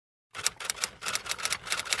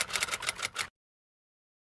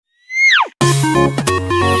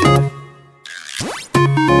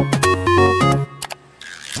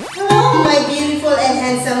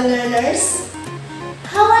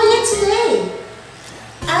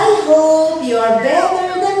are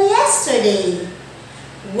better than yesterday.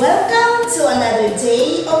 Welcome to another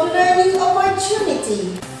day of learning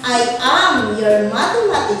opportunity. I am your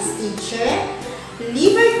mathematics teacher,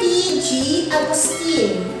 Liberty G.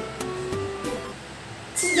 Agustin.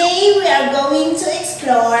 Today we are going to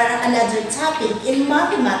explore another topic in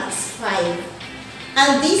Mathematics 5.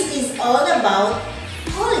 And this is all about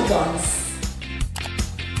polygons.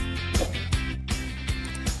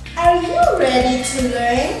 Are you ready to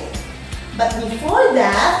learn? But before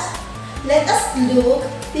that, let us look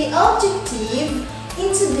the objective in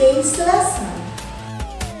today's lesson.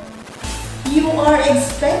 You are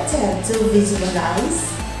expected to visualize,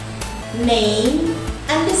 name,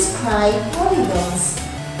 and describe polygons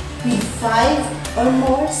with 5 or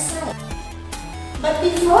more sides. But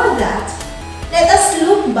before that, let us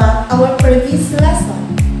look back our previous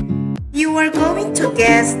lesson. You are going to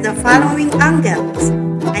guess the following angles,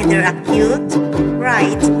 either acute,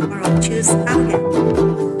 right, or obtuse angle.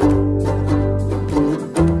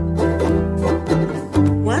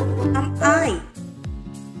 What am I?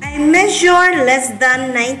 I measure less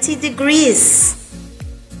than 90 degrees.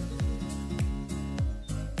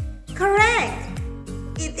 Correct!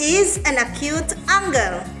 It is an acute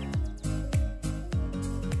angle.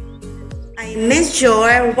 I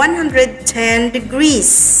measure 110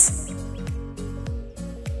 degrees.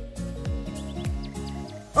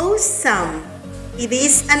 Awesome! It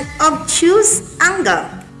is an obtuse angle.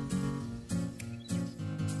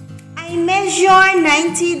 I measure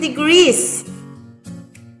 90 degrees.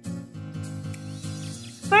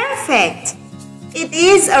 Perfect! It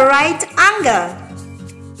is a right angle.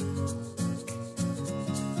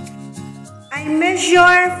 I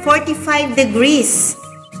measure 45 degrees.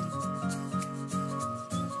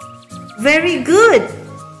 Very good!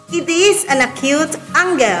 It is an acute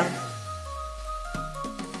angle.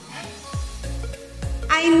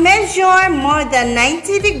 I measure more than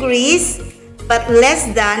 90 degrees but less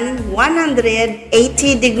than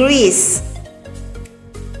 180 degrees.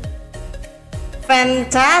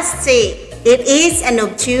 Fantastic! It is an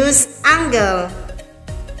obtuse angle.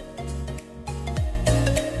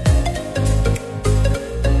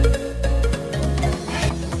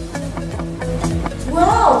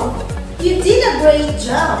 Wow! You did a great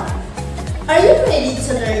job! Are you ready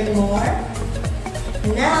to learn more?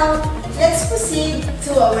 Now, let's proceed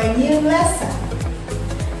to our new lesson.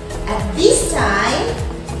 At this time,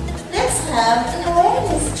 let's have an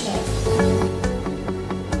awareness check.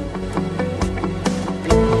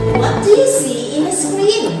 What do you see in the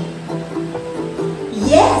screen?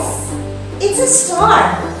 Yes, it's a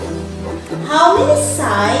star. How many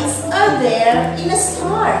sides are there in a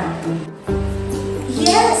star?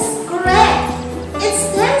 Yes, correct.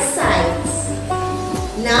 It's 10 sides.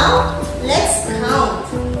 Now, let's count.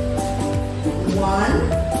 1,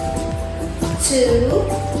 2,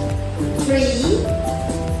 3,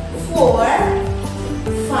 4,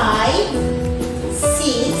 5, 6,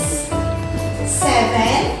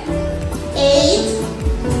 7, 8,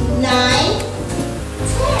 9,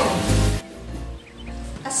 10.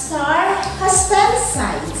 A star has 10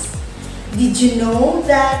 sides. Did you know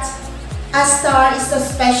that a star is a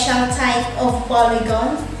special type of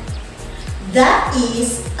polygon? That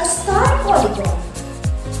is a star polygon.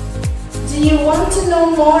 Do you want to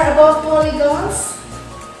know more about polygons?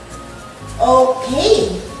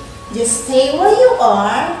 Okay, just stay where you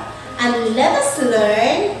are and let us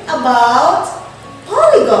learn about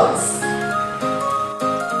polygons.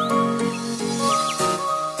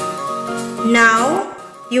 Now,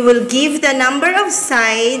 you will give the number of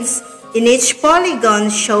sides in each polygon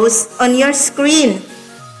shows on your screen.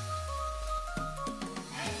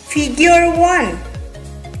 Figure 1.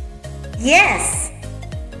 Yes,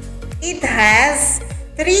 it has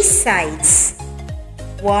 3 sides.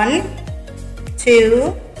 1,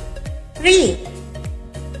 2, 3.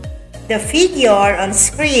 The figure on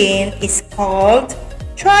screen is called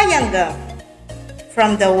triangle.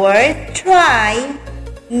 From the word tri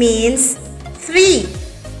means 3.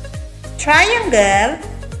 Triangle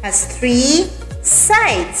has 3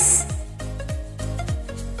 sides.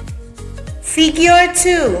 Figure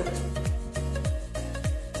 2.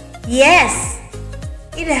 Yes,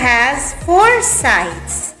 it has 4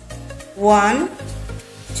 sides. 1,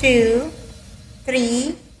 2,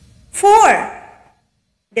 3, 4.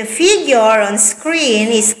 The figure on screen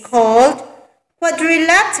is called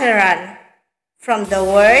quadrilateral. From the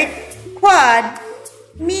word quad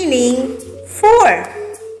meaning 4.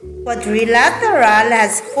 Quadrilateral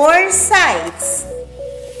has 4 sides.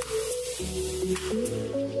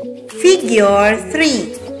 Figure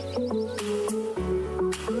 3.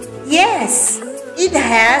 Yes, it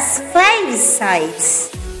has 5 sides.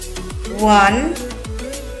 1,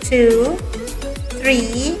 2,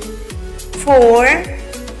 3, 4,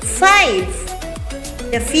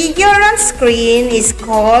 5. The figure on screen is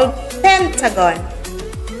called pentagon.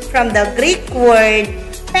 From the Greek word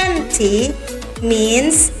penti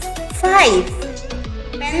means 5.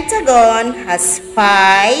 Pentagon has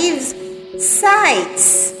 5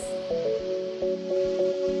 sides.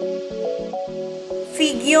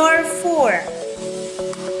 Figure 4.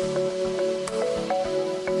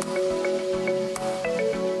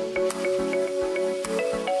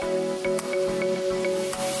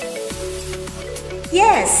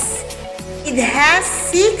 Yes, it has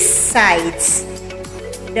 6 sides.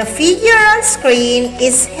 The figure on screen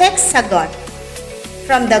is hexagon.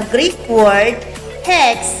 From the Greek word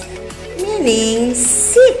hex, meaning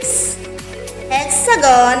 6.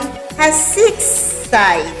 Hexagon has 6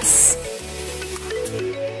 sides.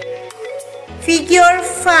 Figure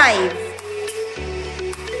 5.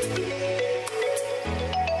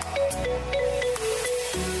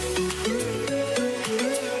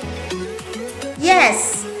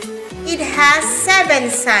 Yes, it has 7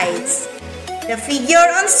 sides. The figure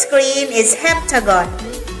on screen is heptagon.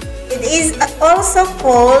 It is also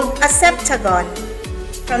called a septagon.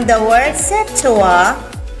 From the word septua,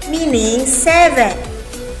 meaning 7.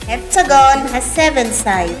 Heptagon has 7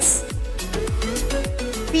 sides.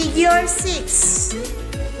 Figure 6.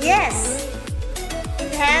 Yes,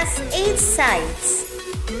 it has 8 sides.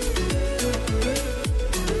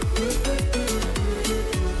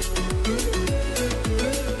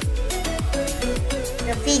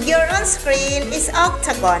 The figure on screen is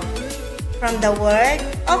octagon. From the word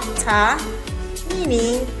octa,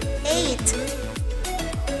 meaning 8.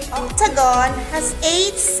 Octagon has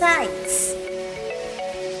 8 sides.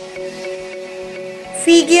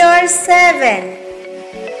 Figure 7.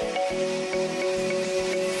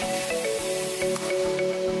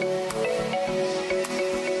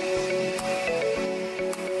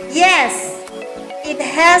 Yes, it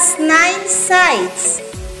has 9 sides.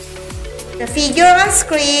 The figure on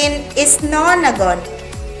screen is nonagon.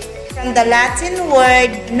 From the Latin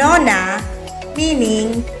word nona,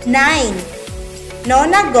 meaning 9.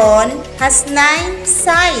 Nonagon has 9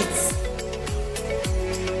 sides.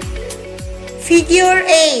 Figure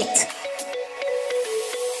 8.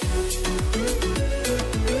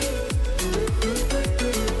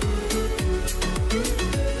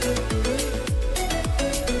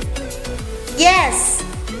 Yes,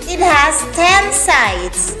 it has 10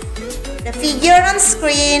 sides. The figure on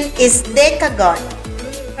screen is decagon.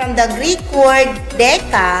 From the Greek word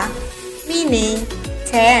deca, meaning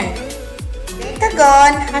 10.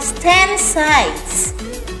 Decagon has 10 sides.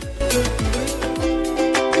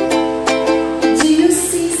 Do you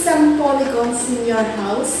see some polygons in your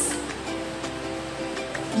house?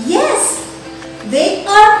 Yes, they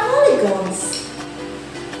are polygons.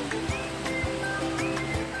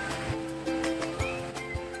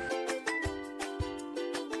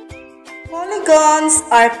 Polygons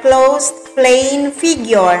are closed plane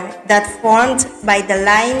figure that formed by the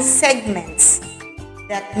line segments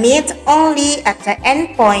that meet only at the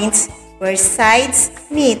endpoints where sides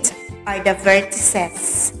meet are the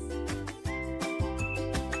vertices.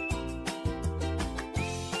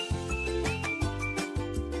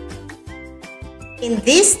 In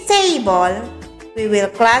this table, we will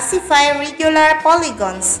classify regular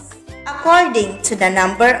polygons according to the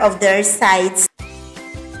number of their sides.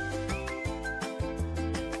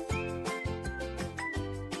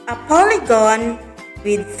 A polygon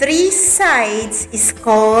with 3 sides is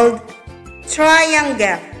called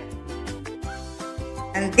triangle.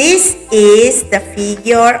 And this is the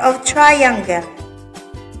figure of triangle.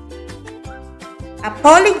 A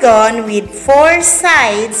polygon with 4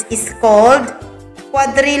 sides is called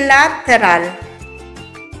quadrilateral.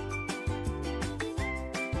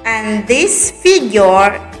 And this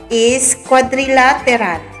figure is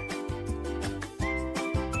quadrilateral.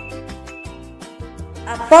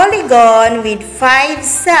 A polygon with 5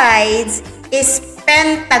 sides is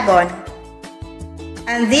pentagon.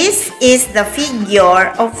 And this is the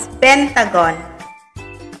figure of pentagon.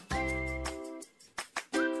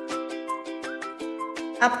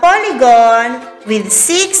 A polygon with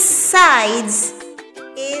 6 sides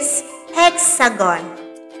is hexagon.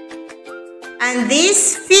 And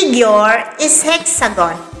this figure is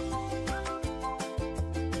hexagon.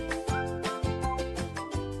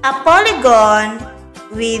 A polygon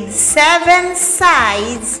with 7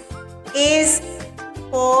 sides is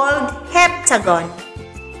called heptagon.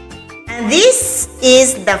 And this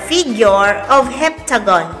is the figure of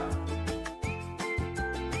heptagon.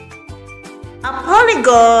 A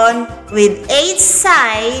polygon with 8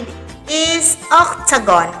 sides is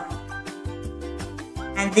octagon.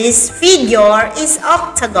 And this figure is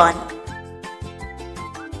octagon.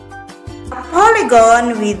 A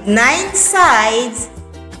polygon with 9 sides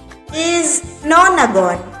is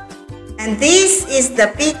nonagon. And this is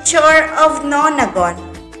the picture of nonagon.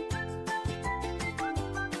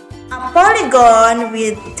 A polygon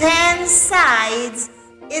with 10 sides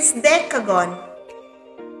is decagon.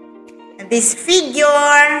 And this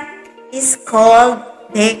figure is called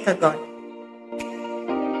decagon.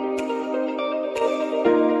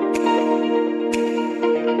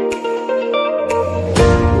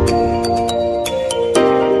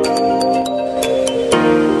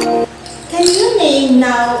 Can you name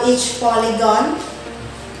now each polygon?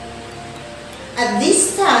 At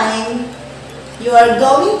this time, you are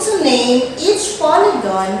going to name each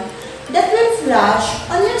polygon that will flash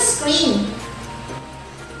on your screen.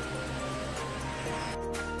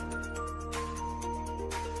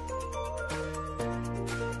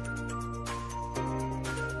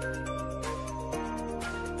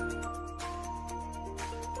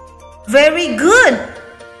 Very good!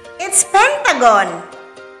 It's pentagon.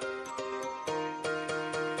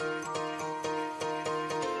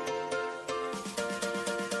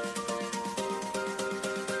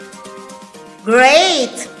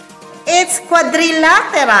 Great! It's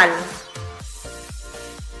quadrilateral.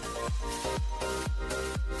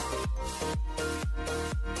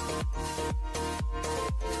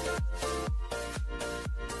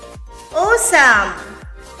 Awesome!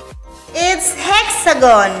 It's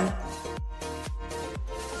hexagon.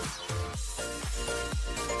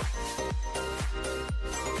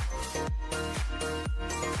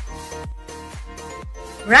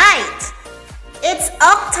 Right! It's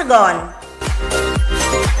octagon.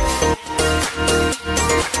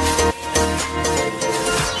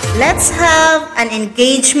 Let's have an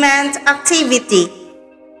engagement activity.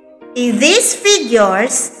 In these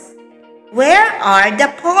figures, where are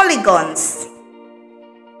the polygons?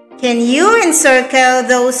 Can you encircle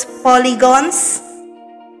those polygons?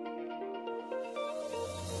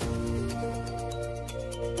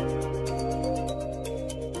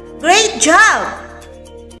 Great job!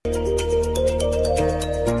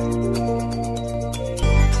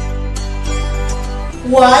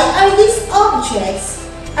 Why are these objects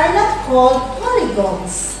are not called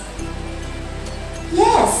polygons?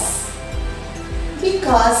 Yes,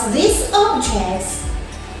 because these objects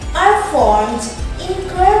are formed in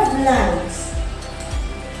curved lines.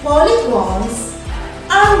 Polygons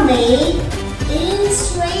are made in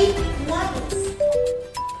straight lines.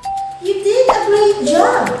 You did a great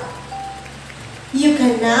job. You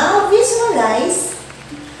can now visualize,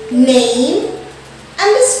 name,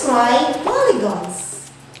 and describe polygons.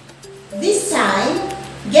 This time,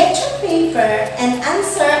 get your paper and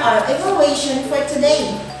answer our evaluation for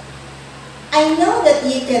today. I know that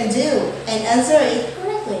you can do and answer it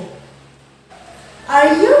correctly.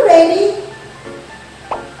 Are you ready?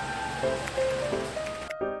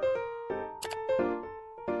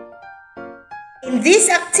 In this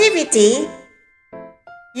activity,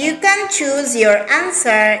 you can choose your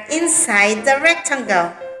answer inside the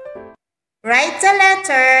rectangle. Write the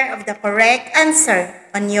letter of the correct answer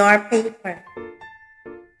on your paper.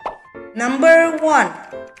 Number 1.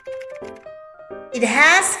 It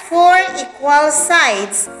has 4 equal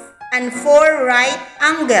sides and 4 right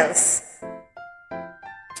angles.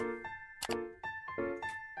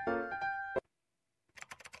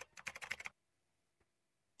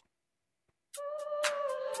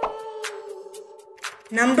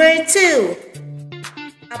 Number 2.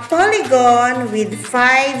 A polygon with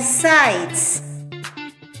 5 sides.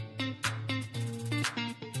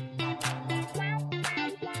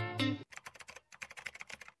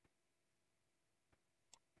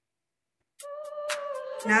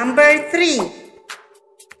 Number 3.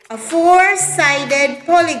 A 4-sided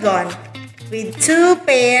polygon with 2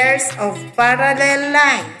 pairs of parallel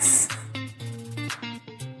lines.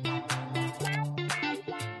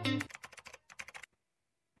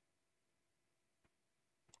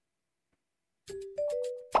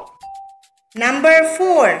 Number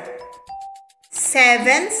 4.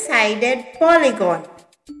 7-sided polygon.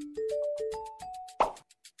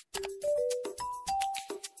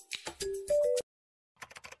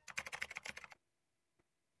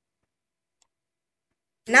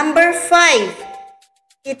 Number 5.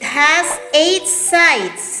 It has 8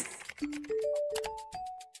 sides.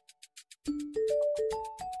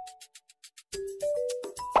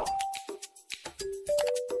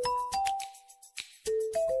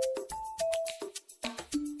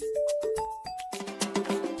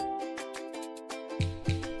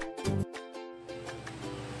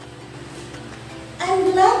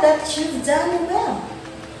 I'm glad that you've done well.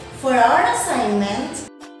 For our assignment,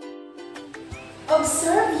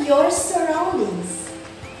 Observe your surroundings.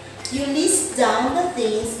 You list down the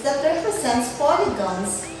things that represents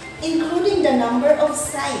polygons, including the number of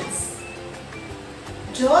sides.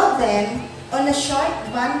 Draw them on a short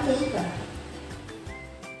bond paper.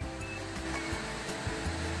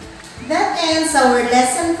 That ends our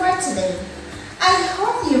lesson for today. I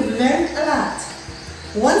hope you've learned a lot.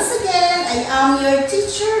 Once again, I am your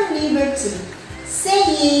teacher, Liberty,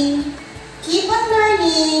 saying, keep on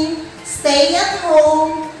learning, stay at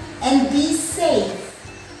home, and be safe.